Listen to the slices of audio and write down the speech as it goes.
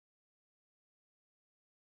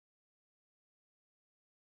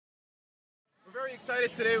very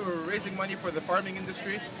excited today. We're raising money for the farming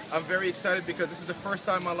industry. I'm very excited because this is the first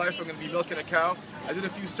time in my life I'm going to be milking a cow. I did a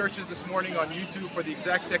few searches this morning on YouTube for the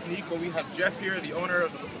exact technique, but we have Jeff here, the owner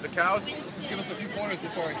of the cows. Give us a few pointers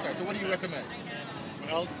before I start. So what do you recommend?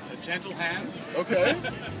 Well, a gentle hand. Okay.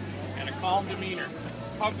 And a calm demeanor.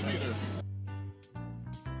 Calm demeanor.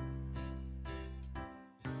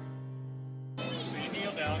 So you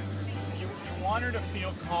kneel down. You want her to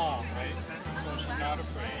feel calm, right? So she's not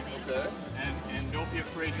afraid. Okay. And don't be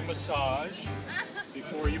afraid to massage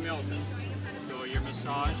before you milk it. So you're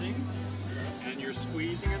massaging and you're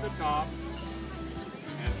squeezing at the top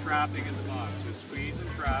and trapping at the bottom. So squeeze and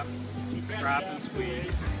trap and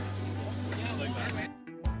squeeze. Like that.